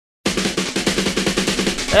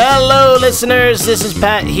Hello, listeners. This is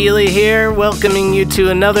Pat Healy here, welcoming you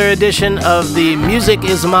to another edition of the Music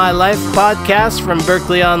Is My Life podcast from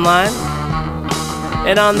Berklee Online.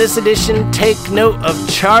 And on this edition, take note of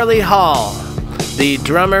Charlie Hall, the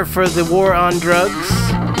drummer for the War on Drugs,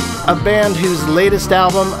 a band whose latest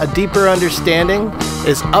album, A Deeper Understanding,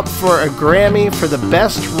 is up for a Grammy for the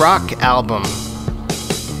Best Rock Album.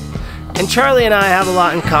 And Charlie and I have a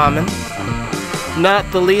lot in common, not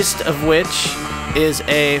the least of which is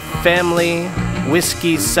a family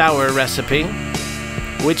whiskey sour recipe,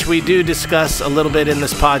 which we do discuss a little bit in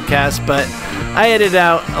this podcast, but I edited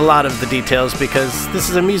out a lot of the details because this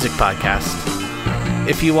is a music podcast.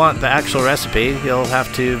 If you want the actual recipe, you'll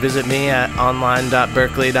have to visit me at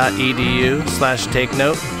online.berklee.edu/take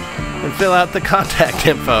note and fill out the contact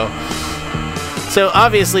info. So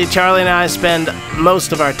obviously, Charlie and I spend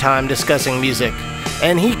most of our time discussing music,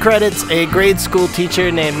 and he credits a grade school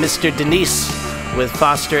teacher named Mr. Denise with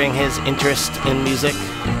fostering his interest in music,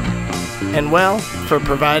 and well, for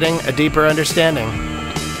providing a deeper understanding.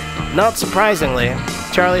 Not surprisingly,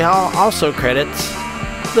 Charlie Hall also credits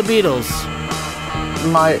the Beatles.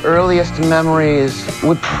 My earliest memories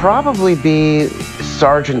would probably be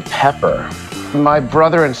Sgt. Pepper. My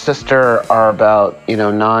brother and sister are about,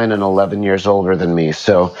 9 and 11 years older than me,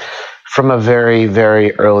 so from a very,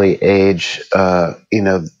 very early age,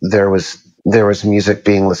 there was music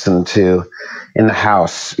being listened to in the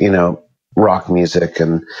house, rock music,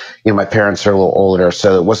 and my parents are a little older,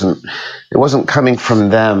 so it wasn't coming from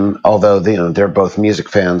them, although they're both music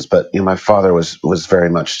fans. But my father was very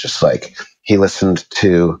much just like, he listened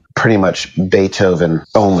to pretty much Beethoven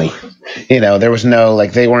only. There was no,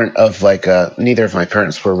 they weren't of neither of my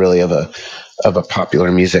parents were really of a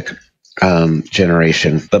popular music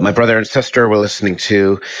generation. But my brother and sister were listening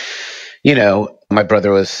to, my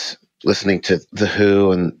brother was listening to The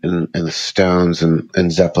Who and the Stones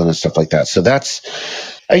and Zeppelin and stuff like that. So that's,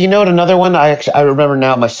 another one I remember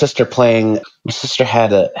now. My sister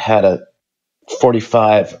had a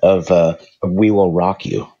 45 of We Will Rock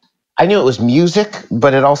You. I knew it was music,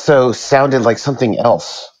 but it also sounded like something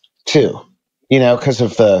else too, because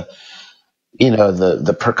of the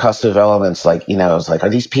percussive elements. I was like, are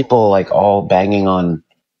these people all banging on,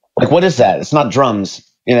 what is that? It's not drums,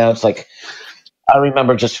 it's like, I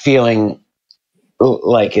remember just feeling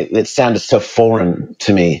like it sounded so foreign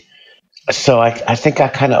to me. So I think I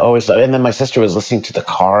kind of always, and then my sister was listening to the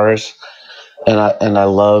Cars, and I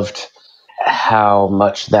loved how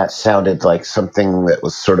much that sounded like something that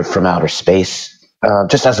was sort of from outer space.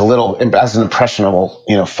 Just as an impressionable,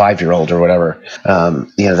 5-year-old or whatever. I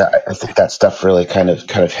think that stuff really kind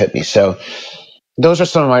of hit me. So those are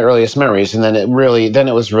some of my earliest memories, and then it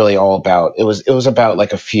was really all about, it was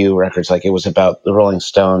about a few records. It was about the Rolling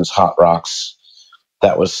Stones, Hot Rocks.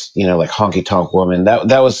 That was, Honky Tonk Woman.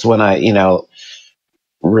 That was when I,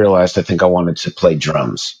 realized I think I wanted to play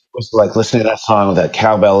drums. It was listening to that song with that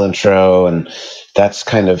cowbell intro, and that's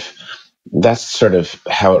sort of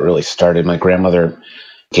how it really started. My grandmother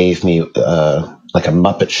gave me a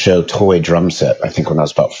Muppet Show toy drum set, I think when I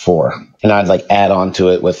was about 4, and I'd add on to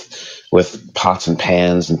it with pots and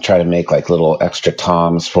pans and try to make little extra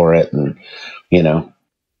toms for it, and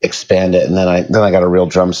expand it. And then I got a real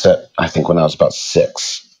drum set, I think when I was about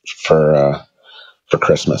 6 for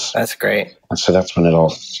Christmas. That's great. And so that's when it all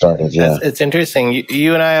started. Yeah, it's interesting.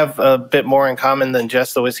 You and I have a bit more in common than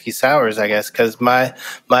just the whiskey sours, I guess, because my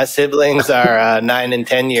siblings are 9 and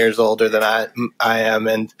 10 years older than I am,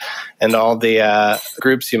 and all the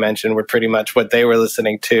groups you mentioned were pretty much what they were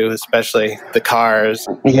listening to, especially the Cars.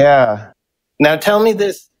 Yeah. Now tell me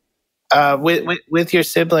this. With your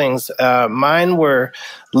siblings, mine were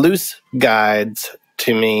loose guides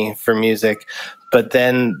to me for music, but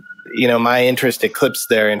then my interest eclipsed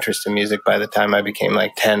their interest in music by the time I became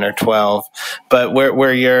 10 or 12. But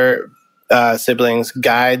were your siblings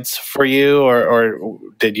guides for you, or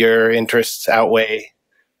did your interests outweigh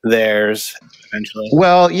theirs eventually?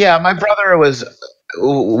 Well, yeah, my brother was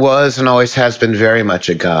and always has been very much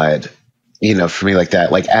a guide, for me, like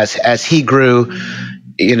that. As he grew,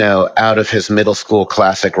 out of his middle school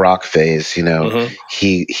classic rock phase, Mm-hmm.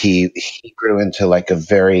 he grew into a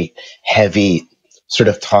very heavy sort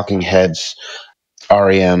of Talking Heads,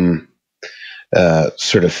 REM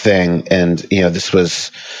sort of thing. And, this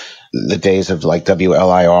was the days of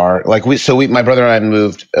WLIR. My brother and I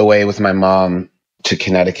moved away with my mom to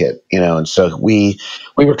Connecticut, and so we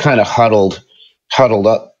were kind of huddled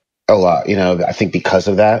up a lot, I think because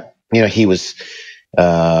of that. He was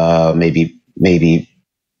maybe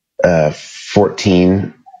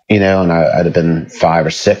 14, and I'd have been 5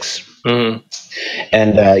 or 6. Mm-hmm.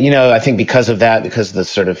 And, I think because of that, because of the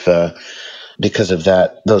sort of because of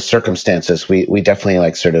those circumstances, we definitely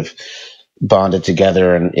like sort of bonded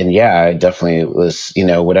together. And yeah, I definitely was,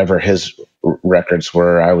 whatever his records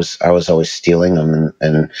were, I was always stealing them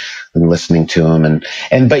and listening to them.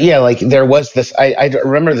 But yeah, like there was this, I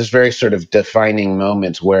remember this very sort of defining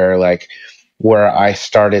moment where I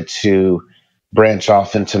started to branch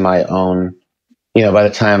off into my own, by the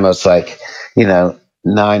time I was like,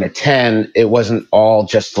 9 or 10, it wasn't all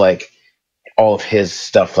just like all of his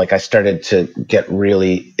stuff. Like I started to get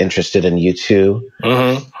really interested in U2,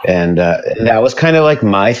 and that was kind of like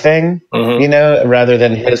my thing, rather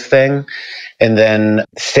than his thing. And then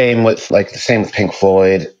same with Pink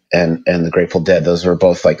Floyd and the Grateful Dead. Those were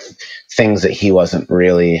both like things that he wasn't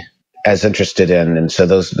really as interested in, and so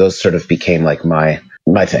those sort of became like my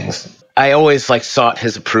things. I always like sought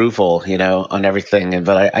his approval, on everything.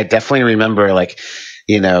 But I definitely remember like,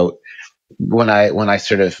 when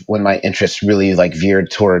my interest really like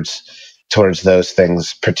veered towards those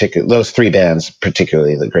things, those three bands,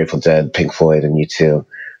 particularly the Grateful Dead, Pink Floyd, and U2,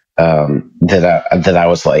 that I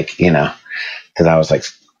was like, that I was like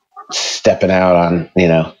stepping out on,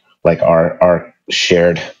 like our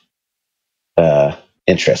shared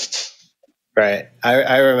interests. Right.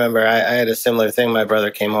 I remember I had a similar thing. My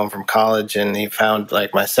brother came home from college and he found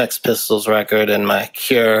like my Sex Pistols record and my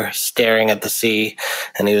Cure, Staring at the Sea.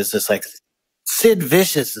 And he was just like, Sid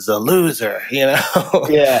Vicious is a loser, Yeah.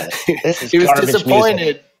 This is he was disappointed.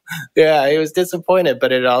 Music. Yeah, he was disappointed.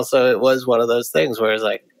 But it was one of those things where it's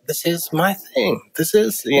like, this is my thing. This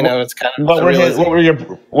is, it's kind of.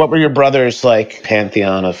 What were your brother's like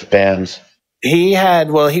pantheon of bands? He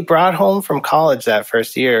brought home from college that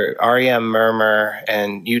first year R.E.M. Murmur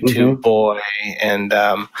and U2 Boy, and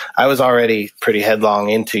I was already pretty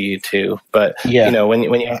headlong into U2, but when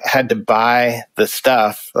you had to buy the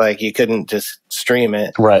stuff, like you couldn't just stream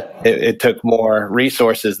it. Right. It took more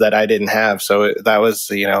resources that I didn't have, so that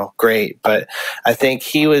was great. But I think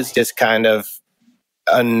he was just kind of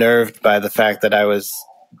unnerved by the fact that I was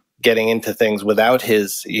getting into things without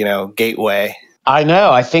his gateway. I know.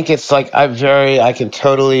 I think it's like I can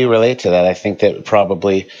totally relate to that. I think that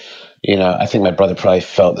probably, I think my brother probably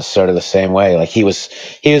felt the same way. Like he was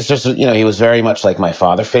just, he was very much like my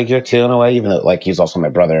father figure too, in a way, even though like he's also my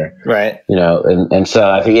brother. Right. And so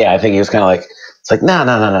I think he was kind of like, it's like, no.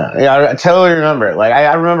 Yeah, I totally remember it. Like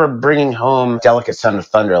I remember bringing home Delicate Son of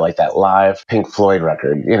Thunder, like that live Pink Floyd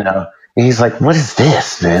record, And he's like, what is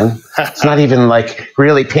this, man? It's not even like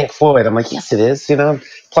really Pink Floyd. I'm like, yes, it is,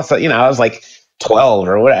 Plus, I was like 12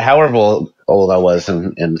 or whatever, however old I was,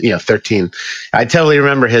 and 13. I totally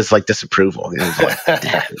remember his like disapproval. Like,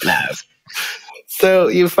 nah. So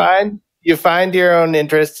you find your own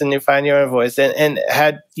interests and you find your own voice. And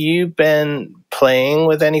had you been playing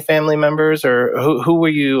with any family members, or who were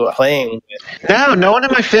you playing with? No one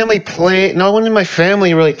in my family played. No one in my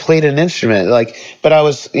family really played an instrument. Like, but I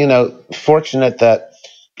was fortunate that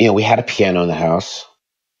we had a piano in the house.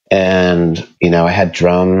 And, I had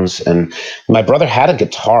drums, and my brother had a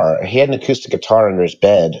guitar. He had an acoustic guitar under his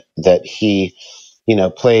bed that he,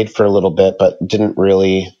 played for a little bit, but didn't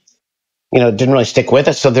really stick with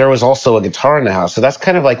it. So there was also a guitar in the house. So that's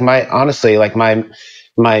kind of like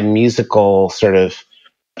my musical sort of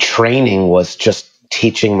training was just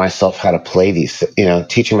teaching myself how to play these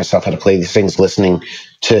things, listening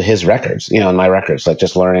to his records, and my records, like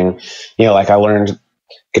just learning, like I learned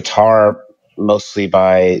guitar mostly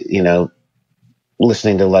by,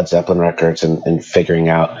 listening to Led Zeppelin records and figuring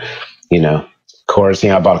out, chords.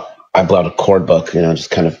 I bought a chord book,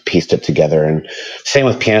 just kind of pieced it together. And same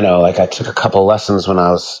with piano. Like I took a couple lessons when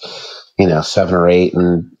I was, 7 or 8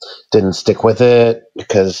 and didn't stick with it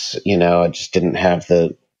because, I just didn't have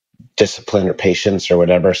the discipline or patience or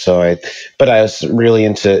whatever. But I was really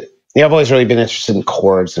into, I've always really been interested in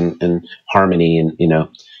chords and harmony and,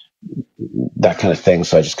 that kind of thing.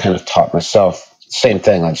 So I just kind of taught myself. Same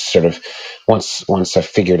thing. I just sort of once I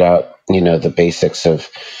figured out, the basics of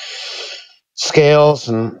scales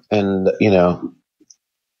and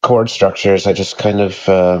chord structures, I just kind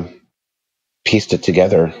of pieced it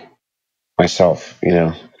together myself,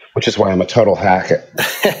 which is why I'm a total hack.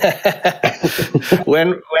 When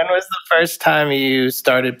was the first time you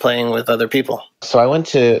started playing with other people? So I went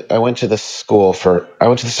to the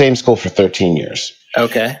same school for 13 years.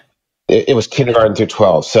 Okay. It was kindergarten through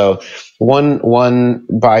 12. So one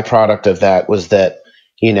byproduct of that was that,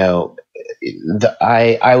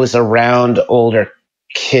 I was around older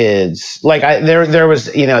kids. Like there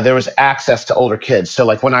was access to older kids. So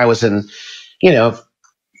like when I was in, 4th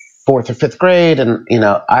or 5th grade, and,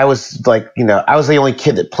 I was like, I was the only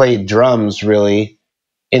kid that played drums really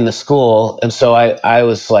in the school. And so I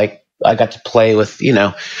was like, I got to play with,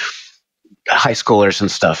 high schoolers and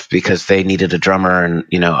stuff because they needed a drummer, and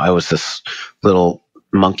I was this little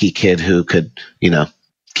monkey kid who could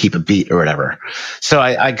keep a beat or whatever. So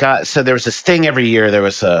so there was this thing every year. There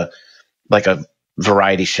was a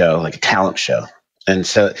variety show, like a talent show. And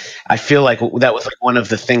so I feel like that was like one of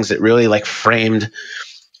the things that really like framed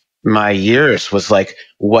my years, was like,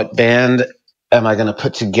 what band am I going to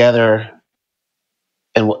put together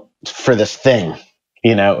and for this thing?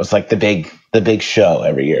 It was like the big show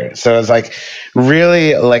every year. So it was like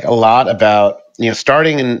really like a lot about,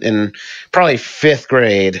 starting in probably fifth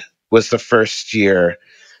grade was the first year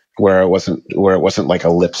where it wasn't like a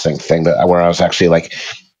lip sync thing, but where I was actually like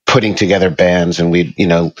putting together bands, and we'd,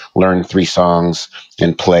 learn 3 songs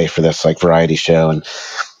and play for this like variety show. And,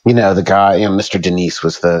 the guy, Mr. Denise he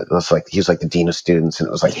was like the dean of students, and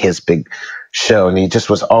it was like his big show. And he just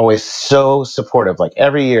was always so supportive, like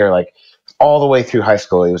every year, like all the way through high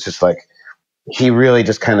school. He was just like, he really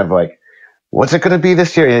just kind of like, what's it going to be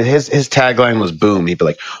this year? His tagline was boom. He'd be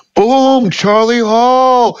like, boom, Charlie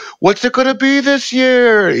Hall. What's it going to be this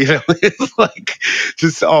year? It's like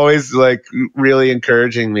just always like really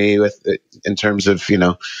encouraging me in terms of,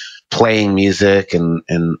 playing music and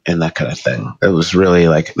that kind of thing. It was really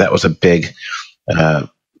like, that was a big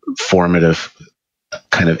formative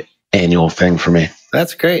kind of annual thing for me.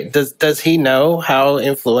 That's great. Does he know how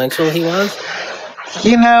influential he was?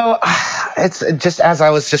 It's just, as I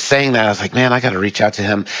was just saying that, I was like, man, I got to reach out to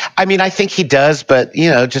him. I mean, I think he does, but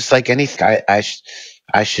just like anything,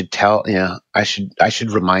 I should tell, I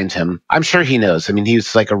should remind him. I'm sure he knows. I mean, he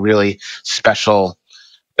was like a really special,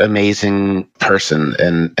 amazing person.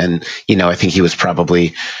 And I think he was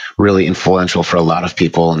probably really influential for a lot of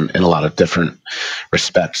people in a lot of different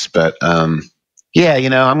respects. But, yeah,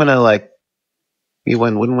 I'm going to like,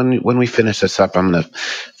 when we finish this up, I'm going to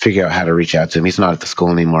figure out how to reach out to him. He's not at the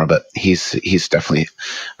school anymore, but he's definitely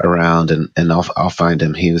around, and I'll find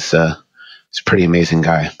him. He's a pretty amazing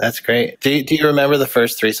guy. That's great. Do you remember the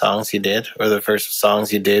first 3 songs you did, or the first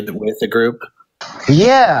songs you did with the group?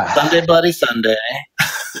 Yeah. Sunday Bloody Sunday.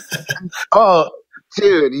 Oh,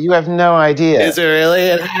 dude, you have no idea. Is it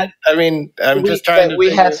really? We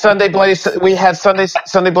had Sunday Bloody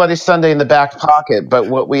Sunday in the back pocket, but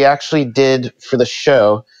what we actually did for the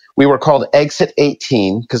show, we were called Exit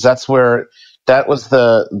 18, because that was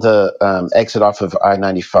the exit off of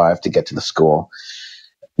I-95 to get to the school.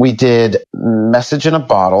 We did Message in a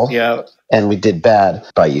Bottle. Yeah. And we did Bad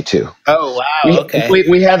by U2. Oh, wow. Okay.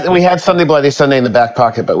 We had Sunday Bloody Sunday in the back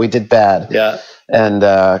pocket, but we did Bad. Yeah. And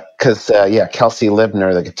because Kelsey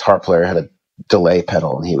Libner, the guitar player, had a delay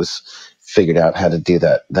pedal, and he figured out how to do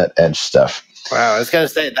that Edge stuff. Wow, I was gonna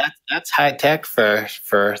say that's high tech for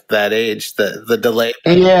that age. The delay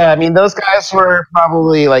pedal. Yeah, I mean, those guys were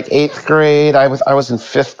probably like 8th grade. I was in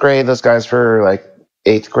 5th grade. Those guys were like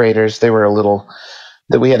 8th graders. They were a little.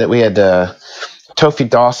 We had Tofi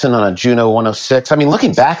Dawson on a Juno 106. I mean,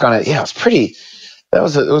 looking back on it, yeah, it was pretty. It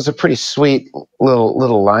was a pretty sweet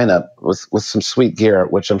little lineup with some sweet gear,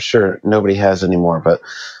 which I'm sure nobody has anymore. But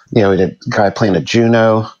we had a guy playing a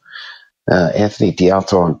Juno, Anthony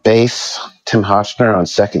D'Alto on bass, Tim Hotchner on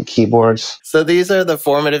second keyboards. So these are the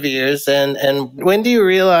formative years, and when do you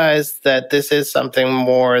realize that this is something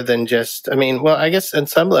more than just? I mean, well, I guess on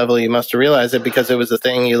some level you must have realized it because it was a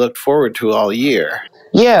thing you looked forward to all year.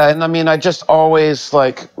 Yeah, and I mean, I just always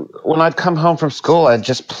like when I'd come home from school, I'd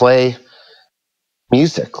just play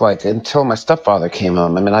music like until my stepfather came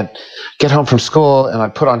home. I mean, I'd get home from school and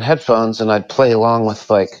I'd put on headphones and I'd play along with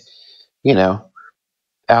like,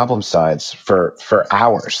 album sides for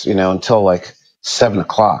hours, until like 7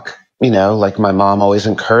 o'clock. Like my mom always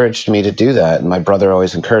encouraged me to do that, and my brother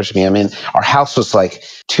always encouraged me. I mean, our house was like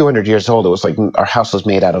 200 years old. It was like our house was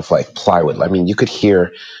made out of like plywood. I mean, you could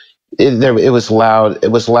hear it was loud.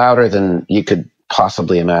 It was louder than you could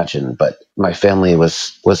possibly imagine. But my family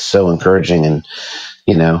was so encouraging, and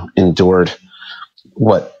endured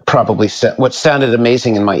what sounded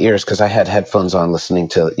amazing in my ears, because I had headphones on listening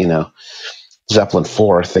to Zeppelin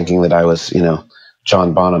 4, thinking that I was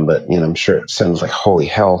John Bonham, but I'm sure it sounds like holy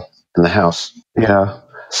hell in the house.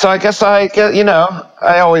 So I guess I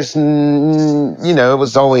always it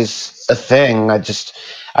was always a thing. I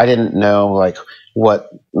didn't know like what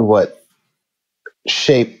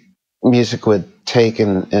shape music would take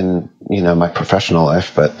in my professional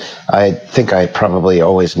life, but I think I probably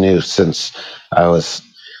always knew since I was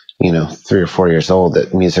 3 or 4 years old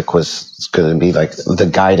that music was going to be like the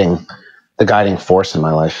guiding force in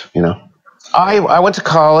my life. I went to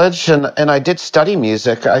college and I did study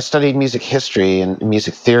music. I studied music history and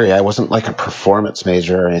music theory. I wasn't like a performance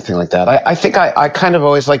major or anything like that. I think I kind of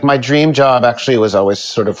always, like, my dream job actually was always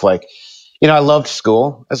sort of like I loved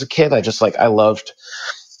school as a kid. I loved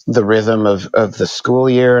the rhythm of the school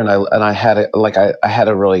year, and I had I had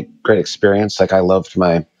a really great experience. Like I loved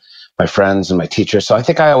my friends and my teachers. So I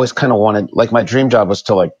think I always kind of wanted, like, my dream job was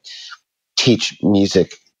to like teach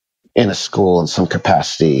music in a school in some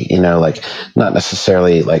capacity, like not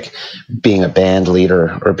necessarily like being a band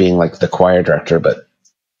leader or being like the choir director, but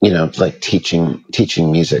like teaching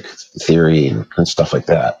music theory and stuff like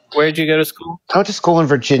that. Where did you go to school? I went to school in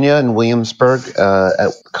Virginia, in Williamsburg, at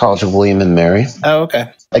College of William and Mary. Oh,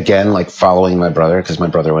 okay. Again, like following my brother, because my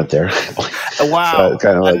brother went there. Wow. So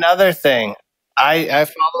kind of like, another thing. I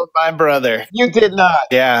followed my brother. You did not.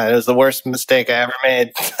 Yeah, it was the worst mistake I ever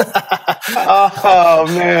made. Oh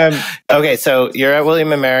man. Okay, so you're at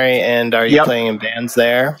William and Mary, and are you Yep. playing in bands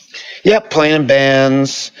there? Yep, playing in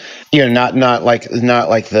bands. Not like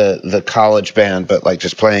the college band, but like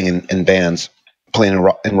just playing in bands, playing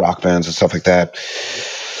in rock bands and stuff like that.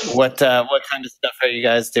 What kind of stuff are you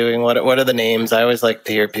guys doing? What are the names? I always like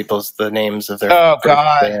to hear the names of their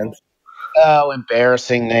bands. Oh,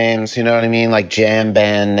 embarrassing names. You know what I mean? Like jam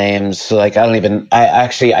band names. So like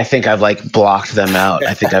I think I've like blocked them out.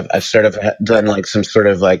 I think I've sort of done like some sort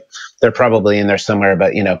of like, they're probably in there somewhere,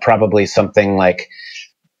 but probably something like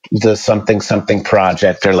the something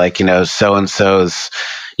project, or like, so-and-so's,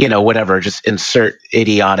 whatever, just insert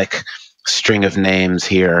idiotic string of names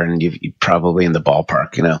here and you're probably in the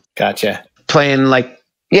ballpark, Gotcha. Playing like,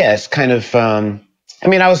 yeah, it's kind of,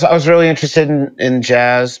 I was really interested in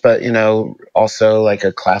jazz, but, also like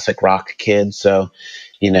a classic rock kid. So,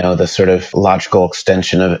 the sort of logical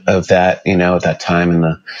extension of that, at that time in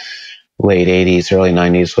the late 80s, early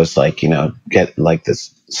 90s was like, get like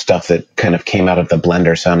this stuff that kind of came out of the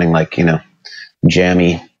blender sounding like,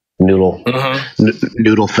 jammy noodle,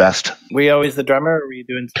 noodle fest. Were you always the drummer, or were you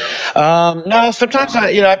doing stuff? No, sometimes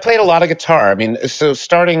I played a lot of guitar. So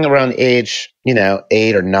starting around age,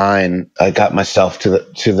 8 or 9, I got myself to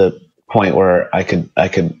the point where I could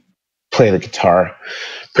play the guitar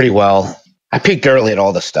pretty well. I'm pretty girly at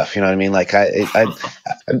all this stuff, you know what I mean? Like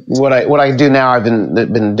what I do now, I've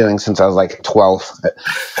been doing since I was like 12,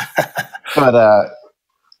 but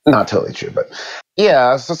not totally true. But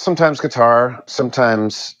yeah, so sometimes guitar,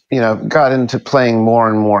 sometimes got into playing more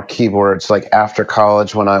and more keyboards. Like after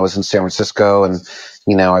college, when I was in San Francisco, and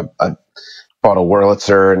I bought a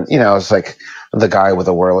Wurlitzer, and I was like the guy with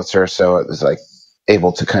a Wurlitzer, so it was like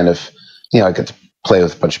able to kind of I get to play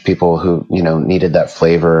with a bunch of people who needed that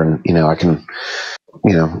flavor, and I can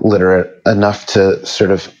literate enough to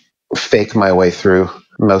sort of fake my way through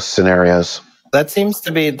most scenarios. That seems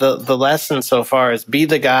to be the lesson so far, is be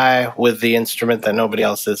the guy with the instrument that nobody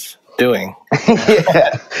else is doing.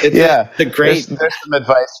 Yeah, it's a great. There's some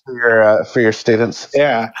advice for your students.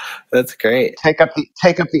 Yeah, that's great. Take up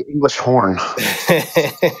the English horn.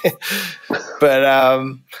 But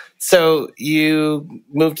so you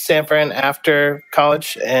moved to San Fran after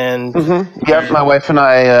college, and Yep, my wife and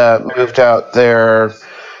I moved out there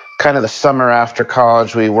kind of the summer after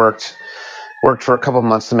college. We worked for a couple of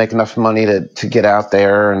months to make enough money to get out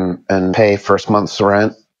there and pay first month's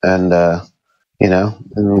rent, and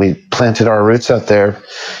and we planted our roots out there,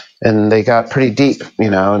 and they got pretty deep,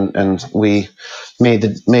 and we made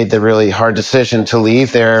the really hard decision to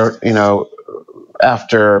leave there,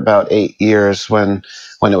 after about 8 years, when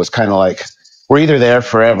it was kind of like, we're either there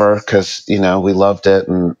forever because we loved it,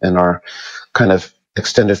 and our kind of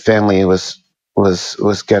extended family was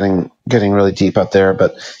getting really deep out there,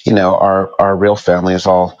 but our real family is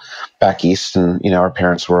all back east, and our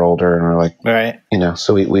parents were older, and we're like, right,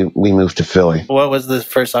 so we moved to Philly. What was the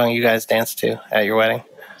first song you guys danced to at your wedding?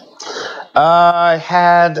 I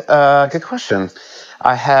had good question.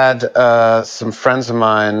 I had some friends of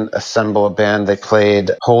mine assemble a band. They played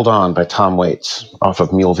 "Hold On" by Tom Waits off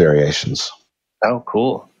of Mule Variations. Oh,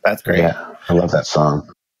 cool! That's great. Yeah, I love that song.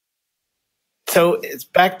 So it's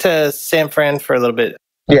back to San Fran for a little bit.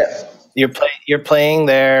 Yeah. You're playing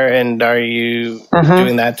there, and are you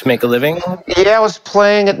doing that to make a living? Yeah, I was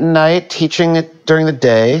playing at night, teaching it during the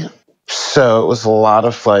day. So it was a lot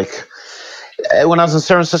of like, when I was in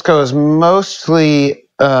San Francisco, I was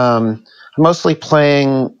mostly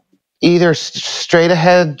playing either straight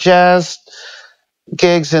ahead jazz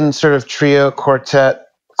gigs in sort of trio, quartet,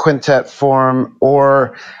 quintet form,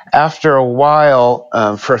 or after a while,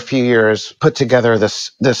 for a few years, put together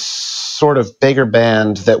this sort of bigger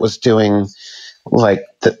band that was doing like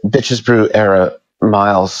the Bitches Brew era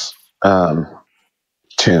Miles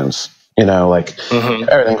tunes, like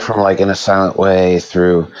everything from like In a Silent Way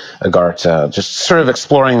through Agartha, just sort of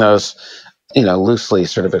exploring those loosely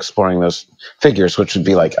sort of exploring those figures, which would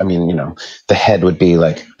be like, I mean, the head would be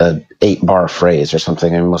like a 8-bar phrase or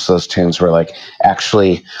something. And most of those tunes were like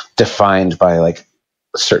actually defined by like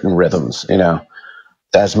certain rhythms,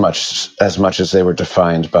 as much as they were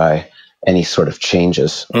defined by any sort of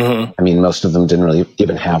changes. Mm-hmm. I mean, most of them didn't really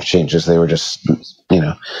even have changes. They were just,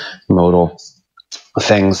 modal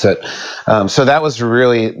things that, so that was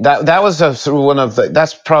really, that was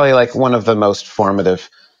that's probably like one of the most formative.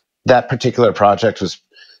 That particular project was,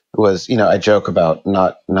 I joke about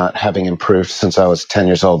not having improved since I was 10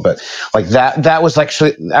 years old, but like that was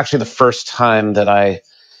actually the first time that I,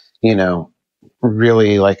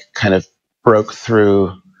 really like kind of broke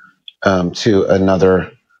through to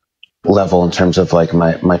another level in terms of like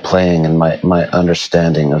my playing and my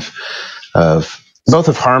understanding of both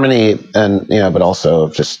of harmony and, but also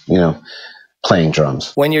of just, playing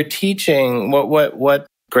drums. When you're teaching, what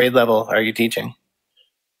grade level are you teaching?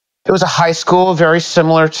 It was a high school, very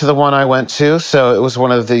similar to the one I went to. So it was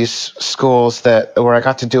one of these schools where I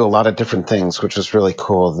got to do a lot of different things, which was really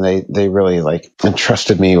cool. And they really like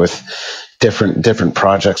entrusted me with different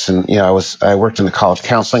projects. And, I worked in the college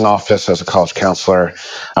counseling office as a college counselor.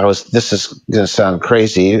 This is going to sound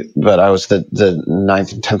crazy, but I was the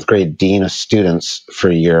 9th and 10th grade dean of students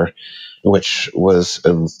for a year, which was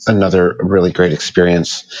another really great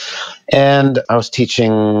experience. And I was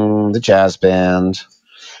teaching the jazz band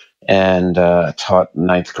and taught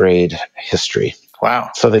 9th grade history.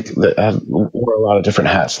 Wow. So they wore a lot of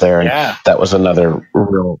different hats there. And yeah. That was another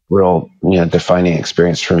real, defining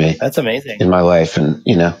experience for me. That's amazing. In my life. And,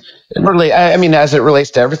 really, I mean, as it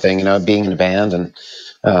relates to everything, being in a band. And,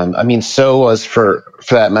 I mean, so was for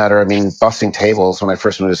that matter, I mean, bussing tables when I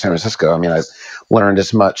first moved to San Francisco. I mean, I learned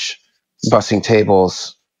as much bussing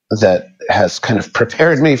tables that has kind of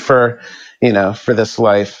prepared me for, for this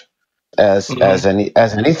life as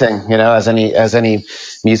anything, as any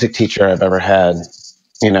music teacher I've ever had,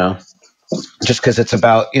 just because it's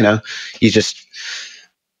about,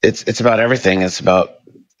 it's about everything. It's about,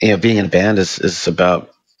 being in a band is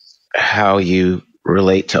about how you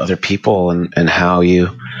relate to other people and how you,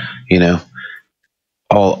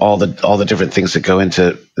 all the different things that go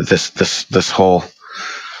into this whole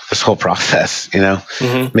process,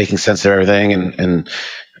 making sense of everything and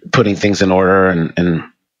putting things in order and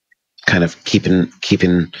kind of keeping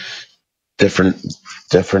different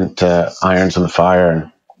irons in the fire.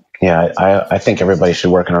 And yeah, I think everybody should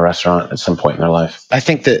work in a restaurant at some point in their life. I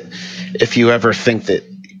think that if you ever think that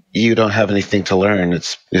you don't have anything to learn,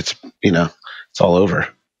 it's all over.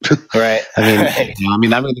 Right. I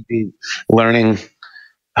mean, I'm going to be learning,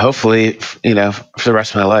 hopefully, for the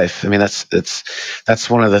rest of my life. I mean, that's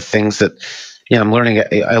one of the things that, I'm learning.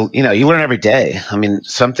 You learn every day. I mean,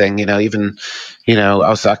 something, even, I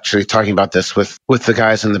was actually talking about this with the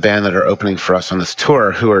guys in the band that are opening for us on this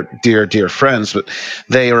tour, who are dear friends, but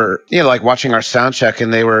they were, like watching our sound check,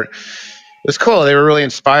 and it was cool. They were really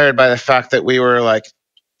inspired by the fact that we were like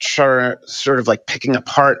sort of like picking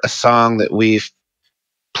apart a song that we've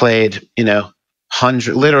played,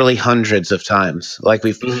 literally hundreds of times. Like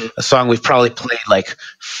a song we've probably played like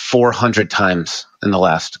 400 times in the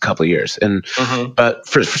last couple of years. And, but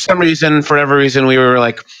for some reason, for whatever reason, we were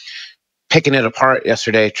like picking it apart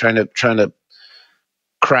yesterday, trying to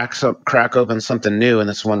crack open something new in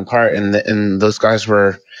this one part. And those guys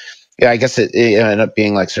were, I guess it ended up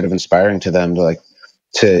being like sort of inspiring to them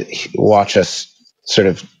to watch us sort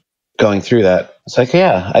of going through that. It's like,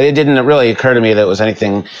 yeah, it didn't really occur to me that it was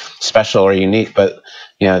anything special or unique, but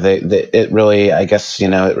it really, I guess,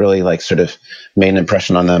 it really like sort of made an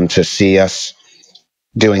impression on them to see us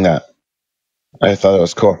doing that. I thought it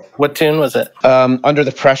was cool. What tune was it? Under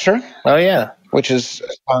the Pressure. Oh yeah. Which is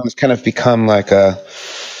kind of become like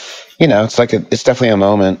it's definitely a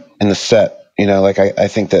moment in the set. Like I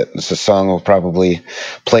think that this song will probably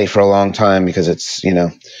play for a long time because it's,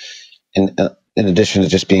 in addition to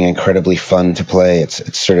just being incredibly fun to play,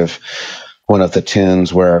 it's sort of one of the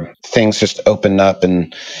tunes where things just open up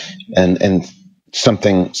and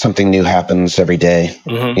something new happens every day,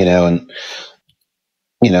 and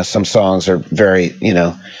some songs are very,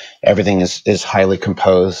 everything is highly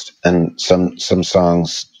composed, and some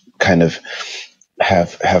songs kind of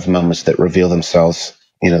have moments that reveal themselves,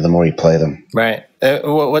 the more you play them. Right.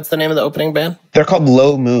 What's the name of the opening band? They're called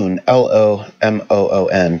Low Moon,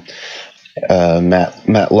 LOMOON.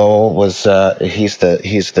 Matt Lowell was he's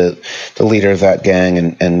the leader of that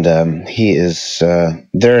gang, and he is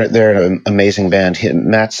they're an amazing band.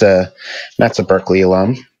 Matt's a Berklee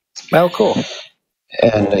alum. Oh, cool.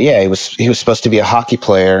 And yeah, he was supposed to be a hockey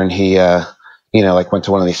player, and he like went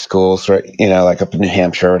to one of these schools, right? Like up in New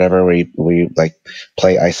Hampshire or whatever, where we like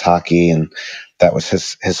play ice hockey, and that was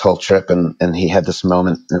his whole trip. And he had this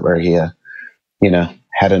moment where he,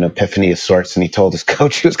 had an epiphany of sorts, and he told his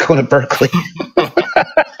coach he was going to Berklee.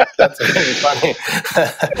 That's really funny.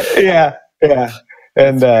 Yeah.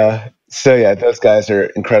 And so yeah, those guys are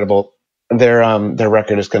incredible. Their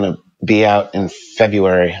record is going to be out in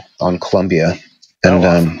February on Columbia. And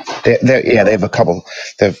awesome. they have a couple.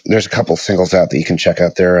 There's a couple singles out that you can check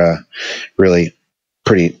out. They're really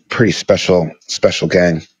pretty special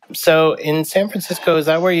gang. So in San Francisco, is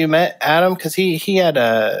that where you met Adam? Because he had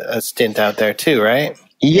a stint out there too, right?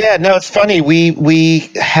 Yeah, no, it's funny.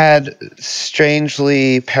 We had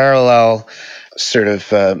strangely parallel sort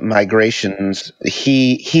of migrations.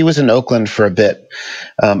 He was in Oakland for a bit.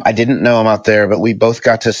 I didn't know him out there, but we both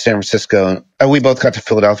got to San Francisco. We both got to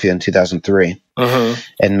Philadelphia in 2003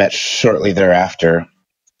 and met shortly thereafter.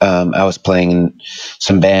 I was playing in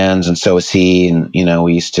some bands, and so was he. And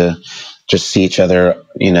we used to just see each other,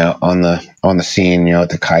 on the scene, at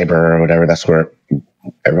the Khyber or whatever. That's where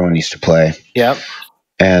everyone used to play. Yep.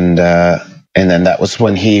 And then that was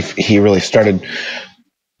when he really started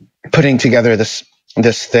putting together this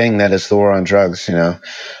thing that is the war on drugs,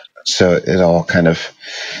 So it all kind of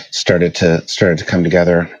started to come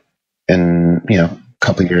together in a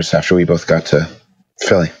couple of years after we both got to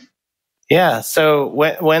Philly. Yeah. So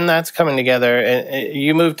when that's coming together, and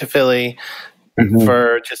you moved to Philly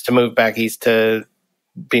for just to move back east to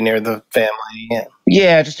be near the family.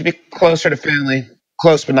 Yeah, just to be closer to family.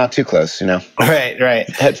 Close, but not too close, Right.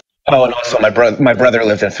 Oh, and also my brother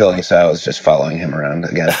lived in Philly, so I was just following him around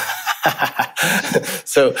again.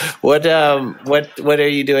 So what are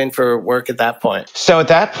you doing for work at that point? So at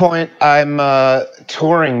that point, I'm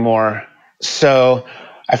touring more. So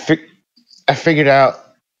I figured out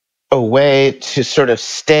a way to sort of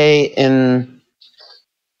stay in.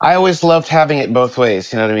 I always loved having it both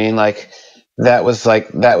ways. You know what I mean? That was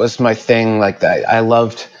my thing. Like that,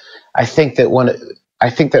 I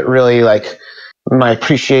think that really my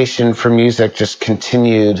appreciation for music just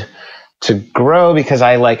continued to grow because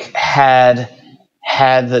I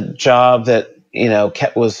had the job that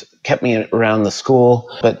kept me around the school,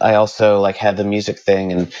 but I also had the music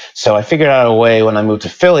thing. And so I figured out a way when I moved to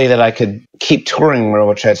Philly that I could keep touring more,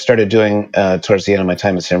 which I had started doing towards the end of my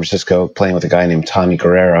time in San Francisco, playing with a guy named Tommy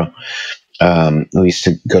Guerrero. We used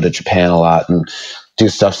to go to Japan a lot and do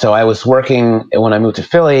stuff. So I was working when I moved to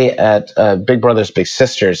Philly at Big Brothers Big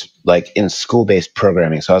Sisters, in school-based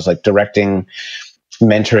programming. So I was directing,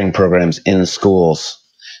 mentoring programs in schools,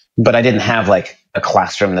 but I didn't have a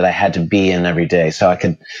classroom that I had to be in every day. So I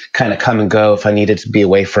could kind of come and go if I needed to be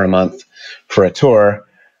away for a month for a tour.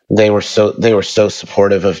 They were so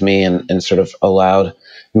supportive of me and sort of allowed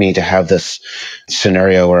me to have this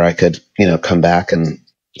scenario where I could, come back and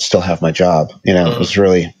still have my job. It was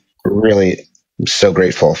really, really, I'm so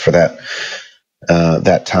grateful for that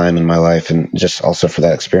time in my life and just also for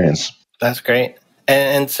that experience. That's great.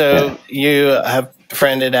 And so you have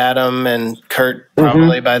befriended Adam and Kurt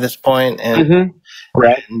probably by this point. And,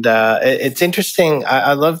 right. And it's interesting.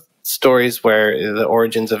 I love stories where the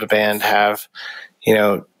origins of a band have,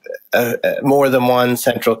 more than one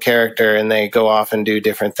central character and they go off and do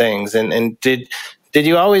different things. And did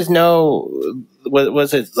you always know,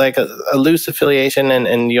 was it like a loose affiliation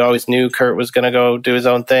and you always knew Kurt was going to go do his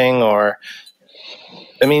own thing? Or,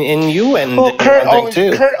 I mean, and you and Kurt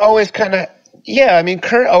always kind of,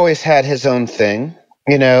 Kurt always had his own thing,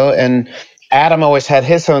 and Adam always had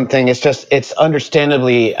his own thing. It's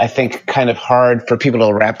understandably, I think, kind of hard for people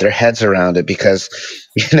to wrap their heads around it because,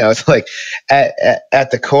 it's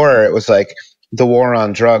at the core, it was the war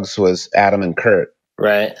on drugs was Adam and Kurt.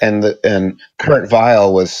 Right. And Kurt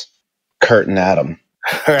Vile was Kurt and Adam.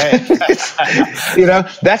 Right.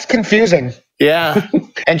 That's confusing. Yeah.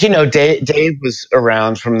 And, Dave was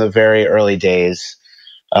around from the very early days,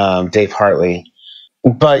 Dave Hartley.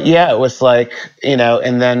 But yeah, it was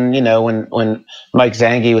and then, when Mike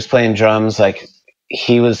Zangi was playing drums,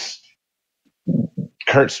 he was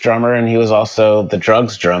Kurt's drummer and he was also the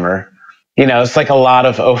drugs drummer. It's a lot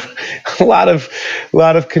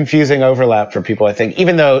of confusing overlap for people, I think,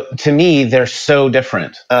 even though to me, they're so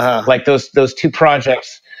different. Those two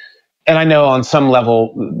projects. And I know on some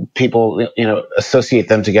level people, associate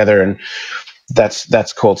them together and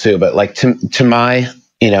that's cool too. But to my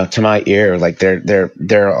ear,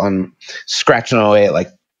 they're on scratching away at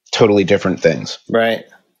totally different things. Right.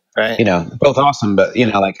 Both awesome, but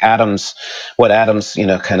what Adam's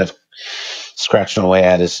kind of scratching away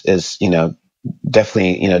at is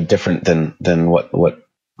definitely different than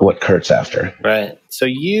what Kurt's after. Right. So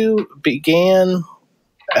you began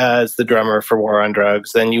as the drummer for War on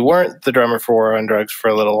Drugs. Then you weren't the drummer for War on Drugs for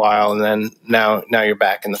a little while, and then now you're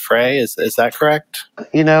back in the fray. Is that correct?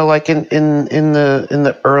 Like in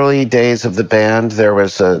the early days of the band, there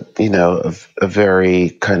was a very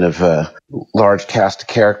kind of large cast of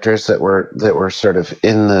characters that were sort of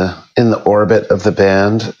in the orbit of the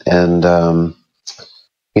band, and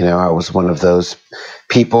I was one of those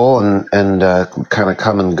people, and kind of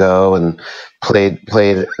come and go, and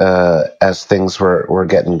played as things were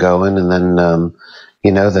getting going, and then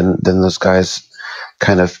then those guys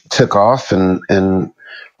kind of took off and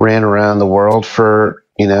ran around the world for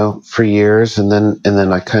years, and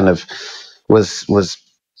then I kind of was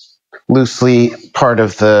loosely part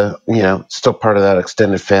of still part of that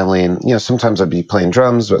extended family, and sometimes I'd be playing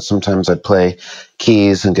drums, but sometimes I'd play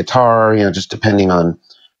keys and guitar, just depending on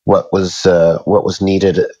what was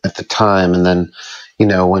needed at the time. And then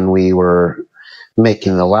when we were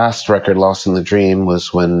making the last record, Lost in the Dream,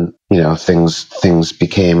 was when things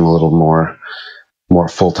became a little more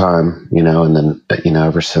full-time, and then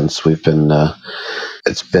ever since we've been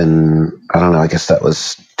it's been, I don't know, I guess that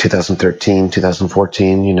was 2013,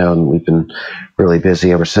 2014, and we've been really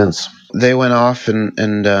busy ever since. They went off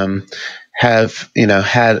and have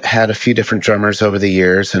had a few different drummers over the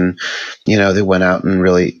years, and they went out and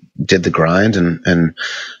really did the grind and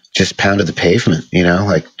just pounded the pavement,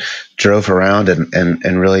 like drove around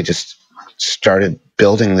and really just started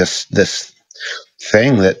building this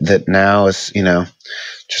thing that now is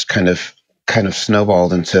just kind of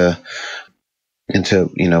snowballed into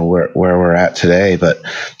where we're at today. But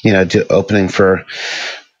opening for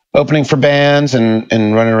bands and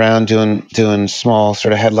running around doing small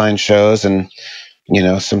sort of headline shows, and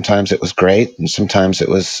sometimes it was great, and sometimes it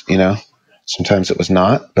was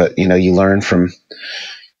not. But you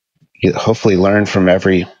hopefully learn from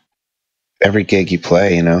every gig you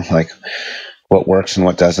play, like what works and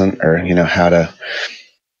what doesn't, or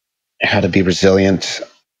how to be resilient,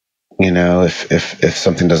 if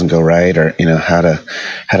something doesn't go right, or how to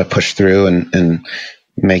push through and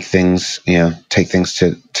make things, take things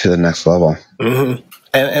to the next level. Mm-hmm.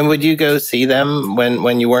 And would you go see them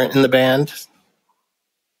when you weren't in the band?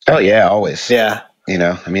 Oh yeah, always. Yeah.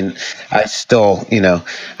 I mean, I still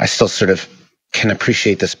sort of can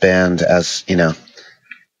appreciate this band as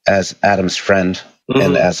Adam's friend, mm-hmm.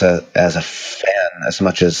 and as a fan, as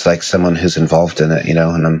much as like someone who's involved in it,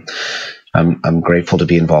 and I'm grateful to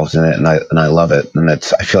be involved in it, and I love it. And I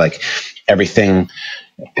feel like everything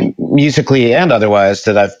musically and otherwise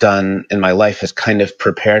that I've done in my life has kind of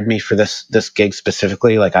prepared me for this gig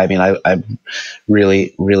specifically. Like, I mean, I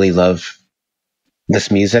really, really love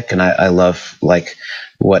this music, and I love like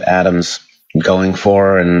what Adam's going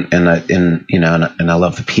for, and I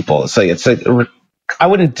love the people. So it's like, I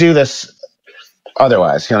wouldn't do this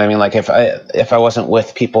otherwise. You know what I mean? Like if I wasn't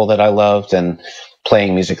with people that I loved and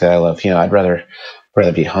playing music that I love, I'd rather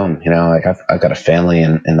be home. Like I've got a family,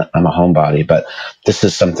 and I'm a homebody, but this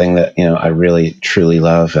is something that I really truly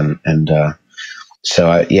love, and so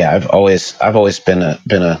I've always been a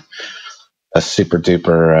super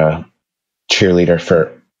duper cheerleader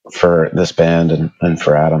for this band and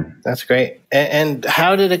for Adam. That's great. And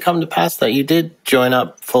how did it come to pass that you did join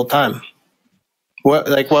up full time?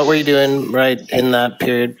 What were you doing right in that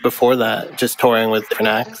period before that? Just touring with different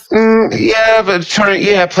acts? Playing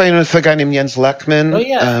with a guy named Jens Lekman. Oh,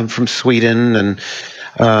 yeah. From Sweden, and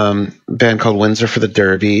a band called Windsor For The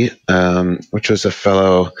Derby, which was a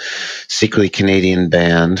fellow secretly Canadian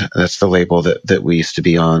band. That's the label that we used to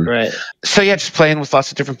be on. Right. So just playing with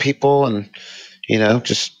lots of different people, and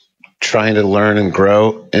just trying to learn and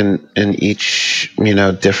grow in each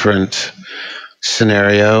different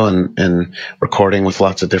scenario, and recording with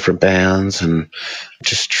lots of different bands, and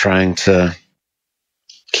just trying to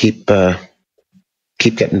keep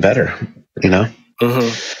getting better,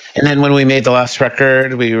 Mm-hmm. And then when we made the last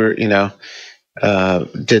record, we were did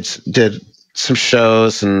some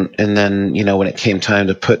shows, and then when it came time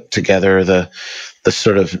to put together the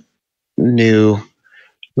sort of new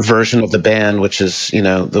version of the band, which is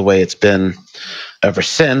the way it's been ever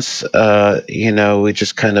since, we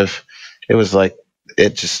just kind of, it was like,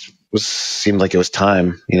 it just seemed like it was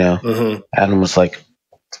time, Mm-hmm. Adam was like,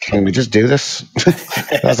 can we just do this?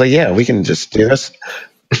 I was like, yeah, we can just do this.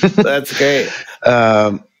 That's great.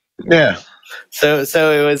 Yeah. So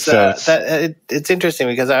it was it's interesting,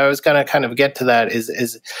 because I was going to kind of get to that. Is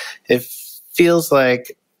it feels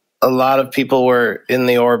like a lot of people were in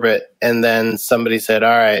the orbit, and then somebody said,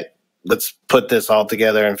 all right, let's put this all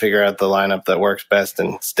together and figure out the lineup that works best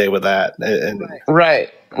and stay with that. Right.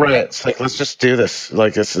 It's like, let's just do this.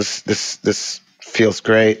 Like this feels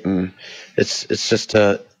great, and it's just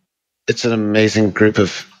it's an amazing group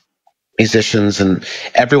of musicians, and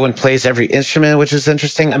everyone plays every instrument, which is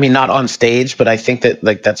interesting. I mean, not on stage, but I think that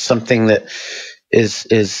like that's something that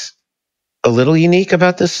is a little unique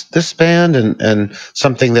about this band, and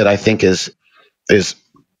something that I think is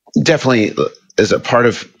definitely is a part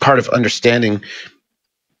of understanding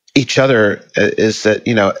each other, is that,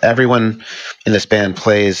 you know, everyone in this band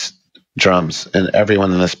plays drums, and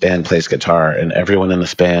everyone in this band plays guitar, and everyone in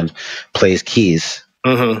this band plays keys.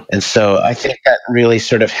 Mm-hmm. And so I think that really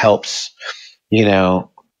sort of helps, you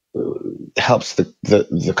know, helps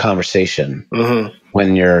the conversation Mm-hmm.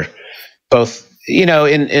 when you're both, you know,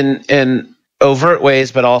 in overt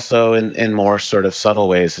ways, but also in more sort of subtle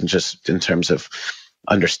ways, and just in terms of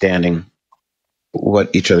understanding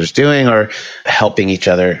what each other's doing, or helping each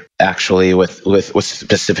other actually with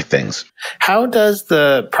specific things. How does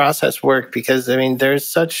the process work? Because I mean, there's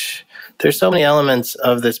so many elements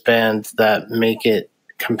of this band that make it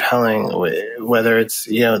compelling. Whether it's,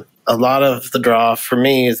 you know, a lot of the draw for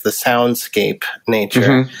me is the soundscape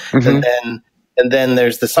nature, and then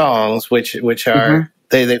there's the songs, which are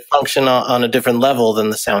they function on a different level than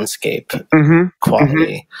the soundscape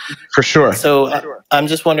quality. For sure. So I'm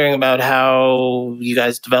just wondering about how you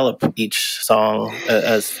guys develop each song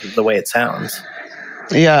as the way it sounds.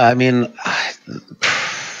 Yeah, I mean,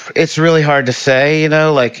 it's really hard to say, you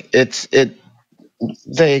know, like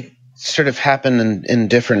they sort of happen in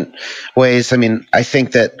different ways. I mean, I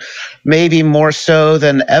think that maybe more so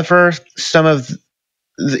than ever, some of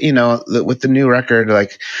the, you know, with the new record,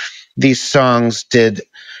 like these songs did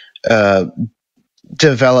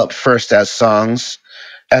develop first as songs,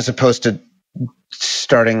 as opposed to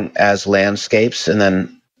starting as landscapes, and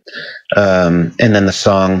then the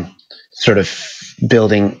song sort of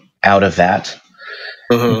building out of that.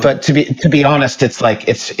 But to be honest, it's like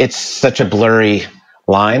it's such a blurry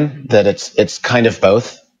line that it's kind of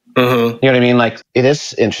both. You know what I mean? Like, it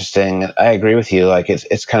is interesting. I agree with you. Like,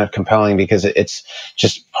 it's kind of compelling because it's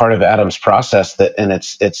just part of Adam's process, and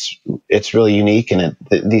it's really unique. And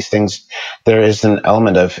these things, there is an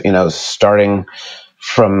element of, you know, starting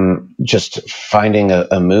from just finding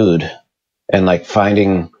a mood, and like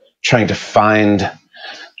trying to find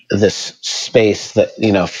this space that,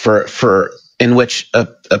 you know, for in which a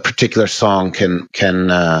particular song can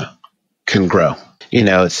grow. You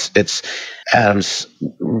know, it's Adam's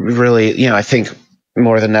really, you know, I think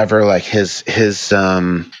more than ever, like his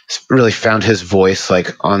really found his voice,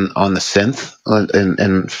 like on the synth,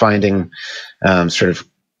 and finding sort of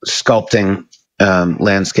sculpting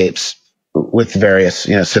landscapes with various,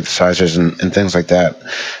 you know, synthesizers and things like that.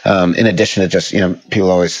 In addition to just, you know, people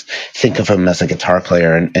always think of him as a guitar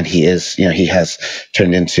player, and he is, you know, he has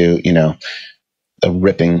turned into, you know, a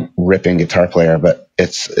ripping guitar player, but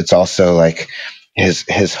it's also like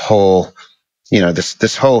his whole, you know,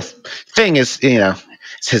 this whole thing is, you know,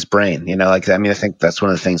 it's his brain, you know, like, I mean, I think that's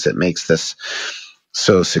one of the things that makes this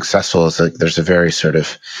so successful, is like there's a very sort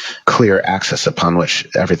of clear axis upon which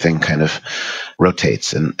everything kind of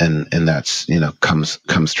rotates, and that's, you know, comes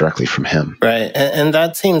directly from him. Right. And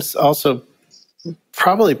that seems also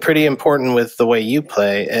probably pretty important with the way you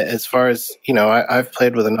play, as far as, you know, I've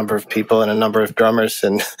played with a number of people and a number of drummers,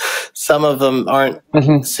 and some of them aren't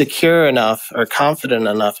secure enough or confident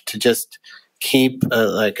enough to just keep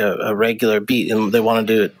a regular beat, and they want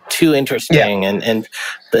to do it too interesting. And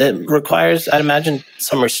it requires, I'd imagine,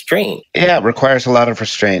 some restraint. Yeah, it requires a lot of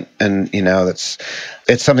restraint, and, you know, it's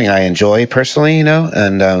something I enjoy personally, you know,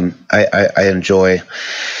 and I enjoy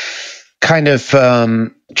kind of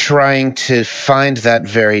trying to find that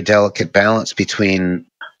very delicate balance between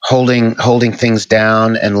holding things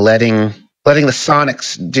down and letting the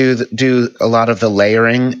sonics do a lot of the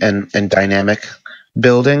layering and dynamic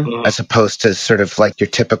building, as opposed to sort of like your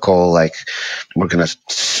typical, like, we're going to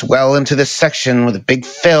swell into this section with a big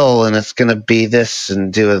fill, and it's going to be this,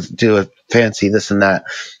 and do a fancy this and that.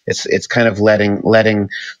 It's kind of letting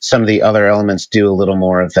some of the other elements do a little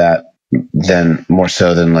more of that, more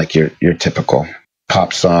so than like your typical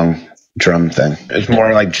pop song drum thing. It's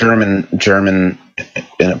more like German in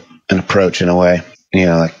an approach, in a way, you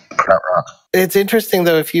know, like krautrock. It's interesting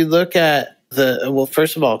though, if you look at well,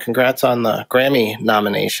 first of all, congrats on the Grammy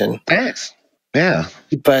nomination. Thanks. Yeah.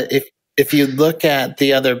 But if you look at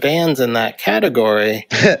the other bands in that category,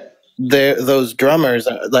 those drummers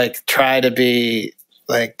like try to be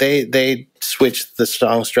like, they switch the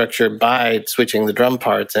song structure by switching the drum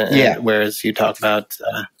parts, and whereas you talk about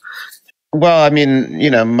well, I mean, you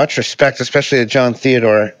know, much respect, especially to John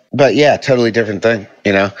Theodore, but yeah, totally different thing,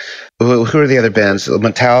 you know. Who are the other bands?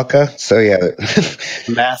 Metallica. So yeah.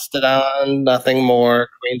 Mastodon, Nothing More,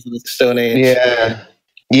 Queens of the Stone Age. Yeah.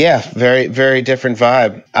 Yeah, very, very different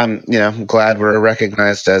vibe. I'm, glad we're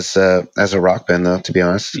recognized as a rock band, though. To be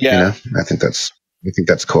honest, Yeah. I think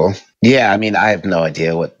that's cool. Yeah, I mean, I have no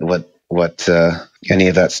idea what any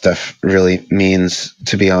of that stuff really means,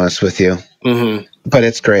 to be honest with you. Mm-hmm. But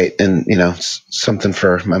it's great, and it's something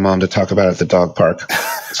for my mom to talk about at the dog park.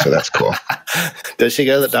 So that's cool. Does she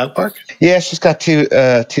go to the dog park? Yeah, she's got two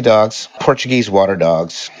dogs, Portuguese water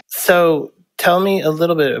dogs. So tell me a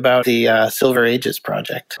little bit about the Silver Ages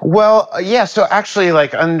project. Well, yeah. So actually,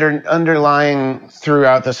 like underlying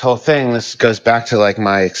throughout this whole thing, this goes back to like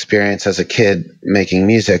my experience as a kid making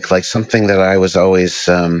music. Like something that I was always,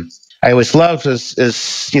 I always loved is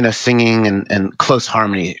singing and close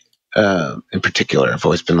harmony. In particular, I've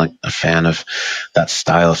always been like a fan of that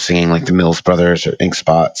style of singing, like the Mills Brothers or Ink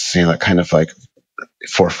Spots. That kind of like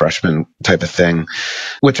Four Freshmen type of thing,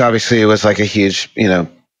 which obviously was like a huge,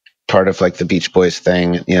 part of like the Beach Boys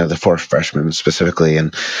thing, the Four Freshmen specifically.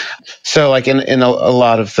 And so like in a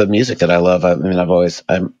lot of the music that I love, I mean, I've always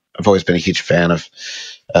been a huge fan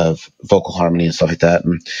of vocal harmony and stuff like that.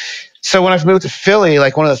 And so when I've moved to Philly,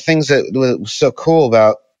 like one of the things that was so cool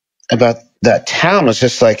about that town was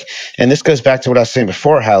just like, and this goes back to what I was saying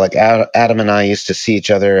before, how like Adam and I used to see each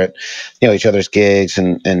other at, each other's gigs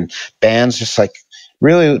and bands, just like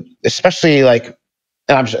really, especially like,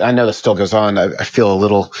 and I know this still goes on. I feel a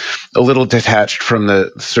little detached from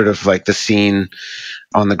the sort of like the scene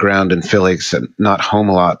on the ground in Philly, not home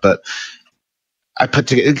a lot, but I put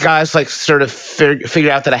together guys like sort of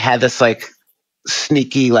figured out that I had this like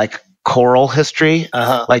sneaky like choral history,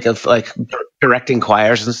 like of like directing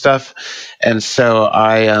choirs and stuff. And so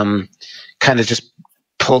I kind of just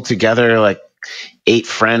pulled together like 8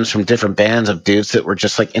 friends from different bands of dudes that were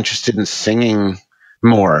just like interested in singing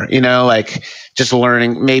more, like just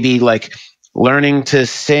learning to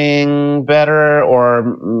sing better,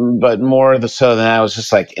 but more so than that was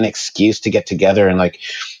just like an excuse to get together and like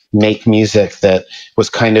make music that was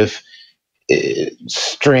kind of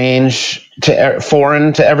strange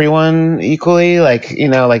foreign to everyone equally, like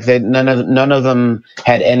like none of them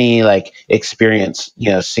had any like experience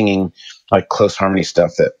singing like close harmony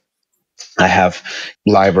stuff that I have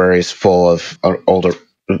libraries full of older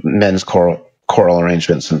men's choral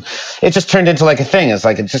arrangements, and it just turned into like a thing. It's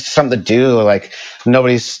like it's just something to do. Like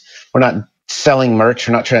we're not selling merch,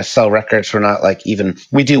 we're not trying to sell records, we're not like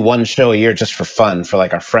we do one show a year just for fun for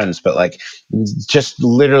like our friends, but like just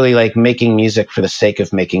literally like making music for the sake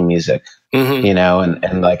of making music,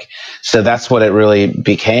 and like so that's what it really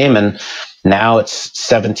became. And now it's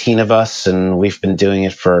 17 of us, and we've been doing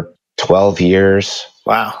it for 12 years.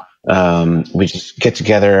 Wow. We just get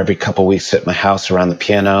together every couple weeks at my house around the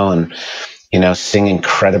piano and sing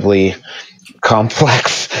incredibly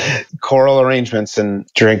complex choral arrangements and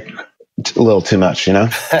drink a little too much,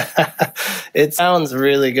 It sounds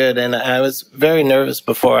really good, and I was very nervous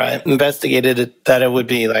before I investigated it that it would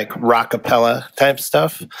be like rockapella type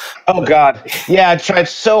stuff. Oh God, yeah! I tried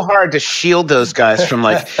so hard to shield those guys from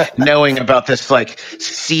like knowing about this like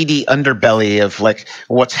seedy underbelly of like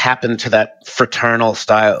what's happened to that fraternal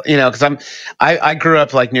style, because I grew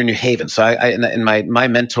up like near New Haven, so and my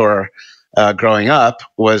mentor growing up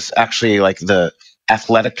was actually like the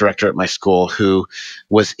athletic director at my school who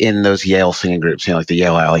was in those Yale singing groups, like the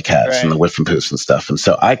Yale Alley Cats, right, and the Whiffenpoofs and stuff. And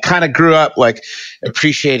so I kind of grew up like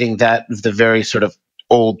appreciating the very sort of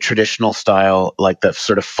old traditional style, like the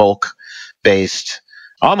sort of folk based,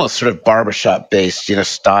 almost sort of barbershop based,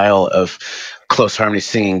 style of close harmony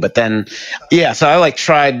singing. But then, so I like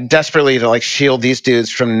tried desperately to like shield these dudes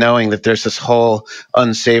from knowing that there's this whole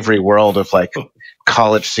unsavory world of like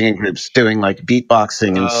college singing groups doing like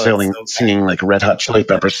beatboxing and singing like Red Hot Chili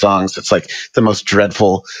Peppers songs. It's like the most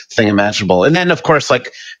dreadful thing imaginable. And then of course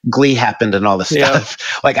like Glee happened and all this stuff.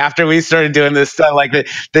 Like after we started doing this stuff, like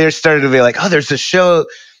they started to be like, oh, there's this show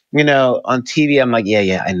on TV. I'm like,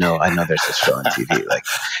 yeah, I know there's this show on TV. Like,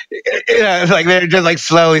 like they're just like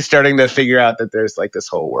slowly starting to figure out that there's like this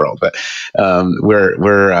whole world. But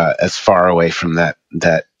we're as far away from that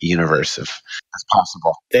universe as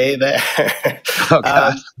possible. Stay there. Oh,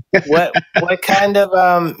 God. What kind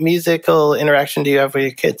of musical interaction do you have with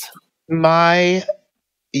your kids? My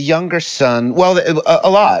younger son, well, a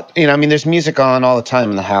lot. I mean, there's music on all the time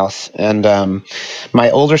in the house, and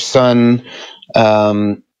my older son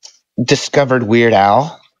discovered Weird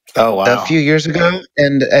Al a few years ago,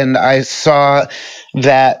 and I saw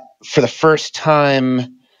that for the first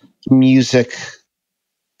time music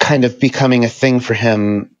kind of becoming a thing for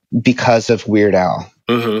him because of Weird Al,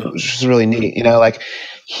 which is really neat. Like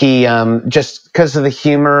he just because of the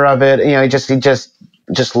humor of it, he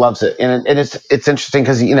just loves it, and it's interesting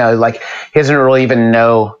because like he doesn't really even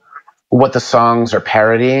know what the songs are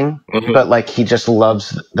parodying, but like he just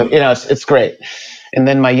loves it's great. And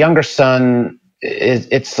then my younger son,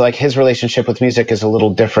 it's like his relationship with music is a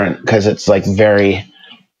little different because it's like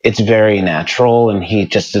it's very natural, and he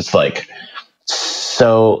just is like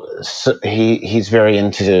so he's very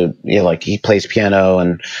into like he plays piano,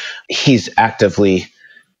 and he's actively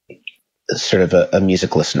sort of a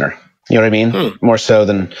music listener. You know what I mean? More so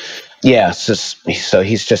than so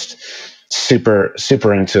he's just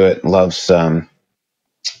super into it. Loves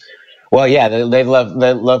well, yeah, they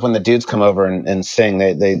love when the dudes come over and sing.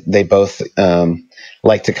 They both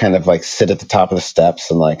like to kind of like sit at the top of the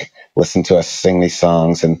steps and like listen to us sing these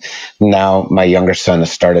songs. And now my younger son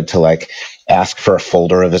has started to like ask for a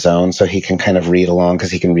folder of his own so he can kind of read along,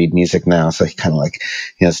 because he can read music now. So he kind of like,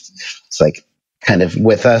 it's like kind of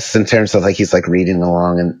with us in terms of like he's like reading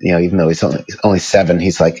along, and even though he's only 7,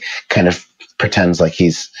 he's like kind of pretends like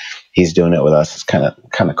he's doing it with us. It's kind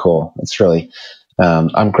of cool. It's really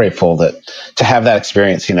I'm grateful to have that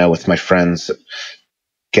experience, with my friends,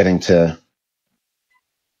 getting to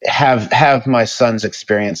have my son's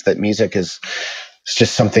experience that music is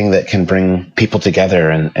just something that can bring people together,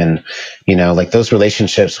 and like those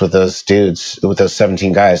relationships with those dudes, with those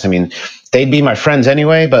 17 guys. I mean, they'd be my friends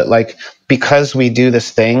anyway, but like because we do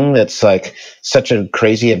this thing that's like such a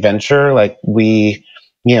crazy adventure, like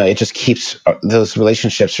it just keeps those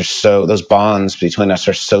relationships those bonds between us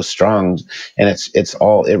are so strong, and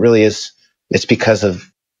it really is. It's because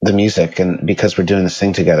of the music and because we're doing this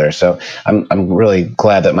thing together. So I'm really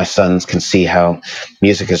glad that my sons can see how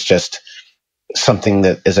music is just something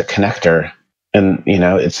that is a connector. And,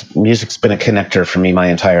 music's been a connector for me my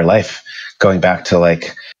entire life, going back to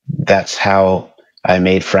like, that's how I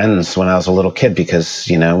made friends when I was a little kid, because,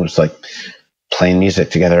 it was like playing music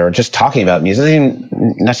together or just talking about music. It didn't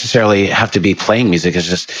necessarily have to be playing music. It's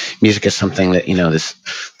just music is something that,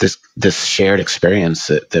 this shared experience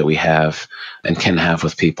that we have and can have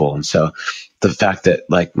with people. And so the fact that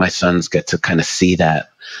like my sons get to kind of see that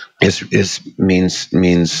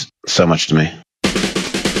means so much to me.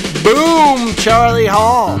 Boom, Charlie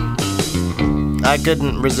Hall. I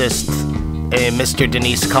couldn't resist a Mr.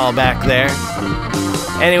 Denise callback there.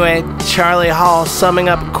 Anyway, Charlie Hall summing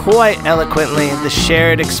up quite eloquently the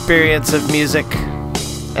shared experience of music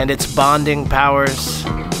and its bonding powers.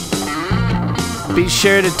 Be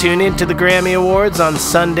sure to tune in to the Grammy Awards on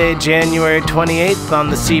Sunday, January 28th on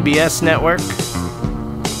the CBS network.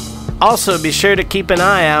 Also, be sure to keep an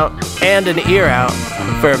eye out and an ear out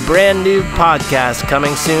for a brand new podcast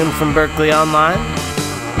coming soon from Berklee Online.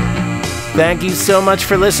 Thank you so much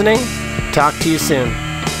for listening. Talk to you soon.